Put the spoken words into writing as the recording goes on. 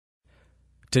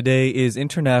Today is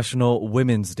International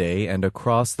Women's Day, and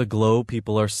across the globe,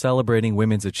 people are celebrating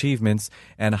women's achievements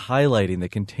and highlighting the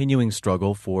continuing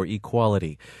struggle for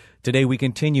equality. Today, we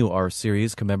continue our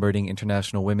series commemorating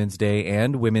International Women's Day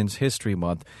and Women's History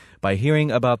Month by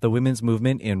hearing about the women's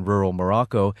movement in rural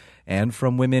Morocco and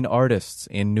from women artists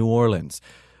in New Orleans.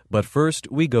 But first,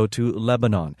 we go to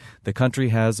Lebanon. The country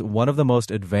has one of the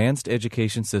most advanced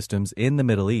education systems in the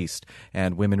Middle East,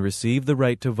 and women received the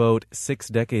right to vote 6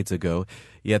 decades ago.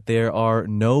 Yet there are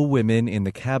no women in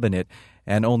the cabinet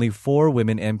and only 4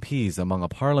 women MPs among a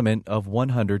parliament of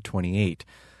 128.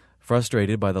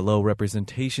 Frustrated by the low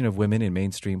representation of women in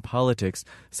mainstream politics,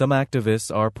 some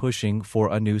activists are pushing for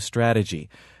a new strategy.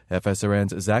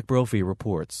 FSRN'S Zak Brophy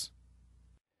reports.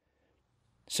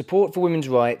 Support for women's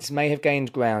rights may have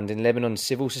gained ground in Lebanon's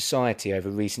civil society over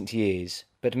recent years,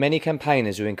 but many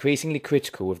campaigners are increasingly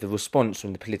critical of the response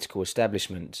from the political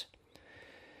establishment.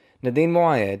 Nadine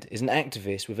Moayed is an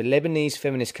activist with a Lebanese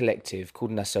feminist collective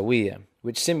called Nasawiya,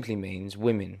 which simply means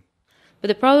women. But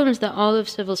the problem is that all of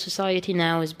civil society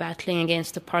now is battling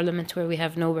against a parliament where we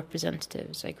have no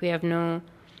representatives.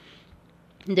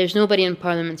 There's nobody in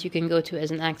parliament you can go to as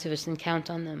an activist and count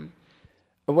on them.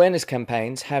 Awareness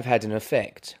campaigns have had an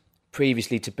effect.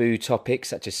 Previously taboo topics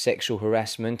such as sexual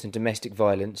harassment and domestic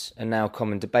violence are now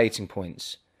common debating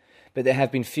points, but there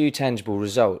have been few tangible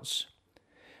results.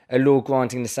 A law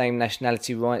granting the same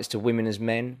nationality rights to women as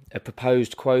men, a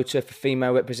proposed quota for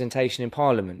female representation in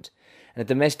Parliament, and a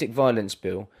domestic violence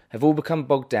bill have all become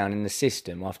bogged down in the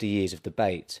system after years of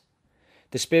debate.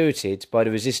 Dispirited by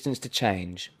the resistance to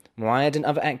change, Moayed and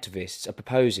other activists are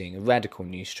proposing a radical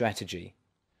new strategy.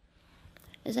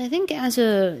 As I think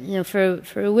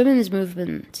for a women's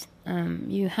movement,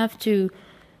 you have to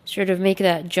sort of make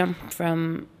that jump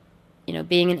from,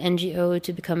 being an NGO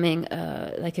to becoming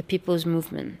a people's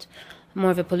movement,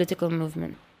 more of a political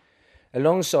movement.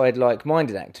 Alongside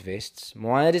like-minded activists,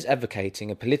 Moayed is advocating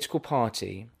a political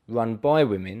party run by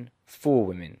women for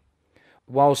women.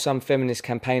 While some feminist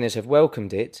campaigners have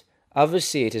welcomed it, others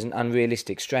see it as an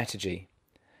unrealistic strategy.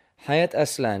 Hayat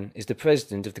Aslan is the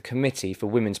president of the Committee for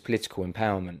Women's Political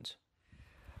Empowerment.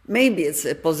 Maybe it's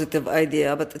a positive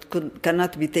idea, but it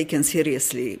cannot be taken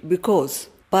seriously because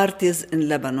parties in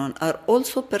Lebanon are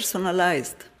also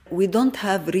personalized. We don't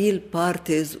have real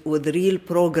parties with real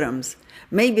programs.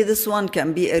 Maybe this one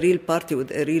can be a real party with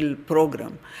a real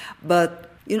program. But,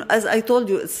 as I told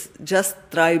you, it's just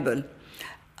tribal.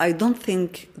 I don't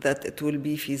think that it will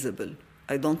be feasible.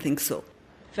 I don't think so.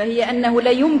 فهي أنه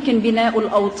لا يمكن بناء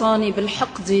الأوطان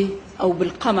بالحقد أو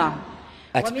بالقمع.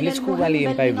 At a political rally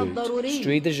in Beirut,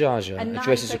 Streeda Jaja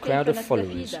addresses a crowd of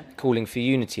followers calling for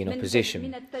unity in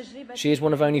opposition. She is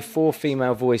one of only 4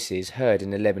 female voices heard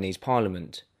in the Lebanese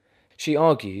parliament. She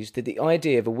argues that the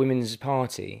idea of a women's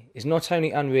party is not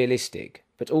only unrealistic,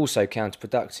 but also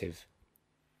counterproductive.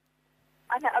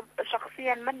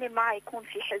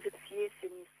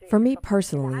 For me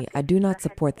personally, I do not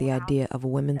support the idea of a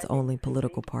women's-only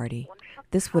political party.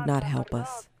 This would not help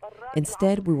us.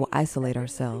 Instead, we will isolate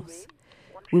ourselves.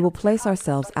 We will place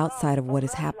ourselves outside of what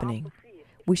is happening.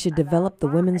 We should develop the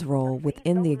women's role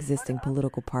within the existing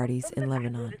political parties in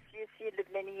Lebanon.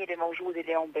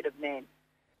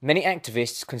 Many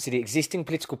activists consider existing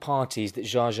political parties that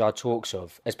Jaja talks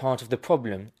of as part of the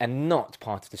problem and not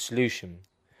part of the solution.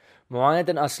 Moayed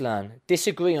and Aslan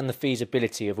disagree on the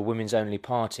feasibility of a women's-only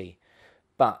party,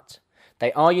 but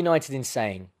they are united in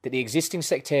saying that the existing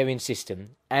sectarian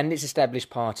system and its established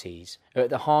parties are at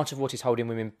the heart of what is holding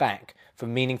women back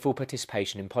from meaningful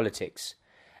participation in politics.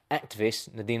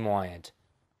 Activist Nadine Moayed.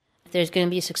 If there's going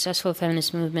to be a successful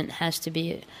feminist movement, it has to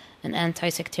be an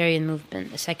anti-sectarian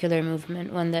movement, a secular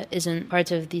movement, one that isn't part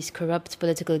of these corrupt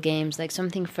political games, like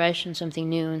something fresh and something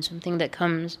new and something that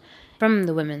comes from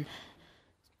the women.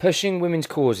 Pushing women's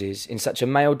causes in such a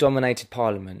male-dominated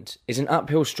parliament is an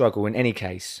uphill struggle in any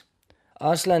case.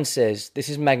 Arslan says this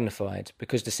is magnified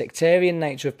because the sectarian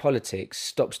nature of politics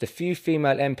stops the few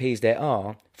female MPs there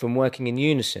are from working in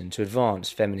unison to advance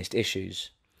feminist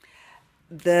issues.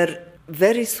 Their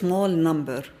very small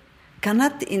number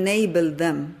cannot enable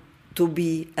them to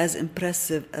be as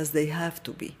impressive as they have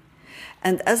to be.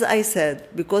 And as I said,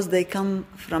 because they come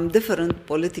from different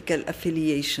political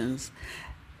affiliations,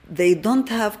 they don't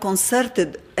have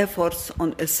concerted efforts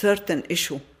on a certain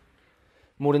issue.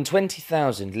 More than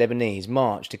 20,000 Lebanese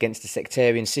marched against the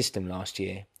sectarian system last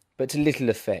year, but to little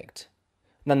effect.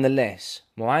 Nonetheless,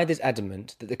 Moayed is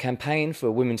adamant that the campaign for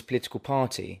a women's political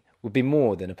party would be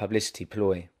more than a publicity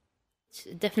ploy.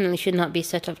 It definitely should not be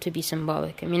set up to be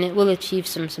symbolic. I mean, it will achieve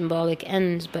some symbolic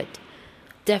ends, but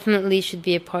definitely should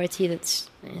be a party that's,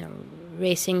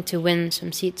 racing to win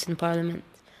some seats in parliament.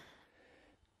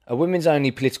 A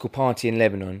women's-only political party in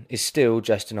Lebanon is still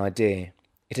just an idea.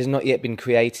 It has not yet been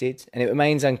created, and it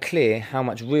remains unclear how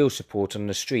much real support on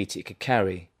the street it could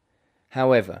carry.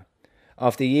 However,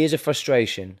 after years of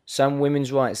frustration, some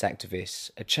women's rights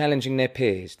activists are challenging their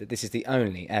peers that this is the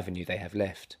only avenue they have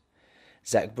left.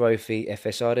 Zak Brophy,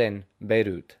 FSRN,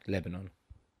 Beirut, Lebanon.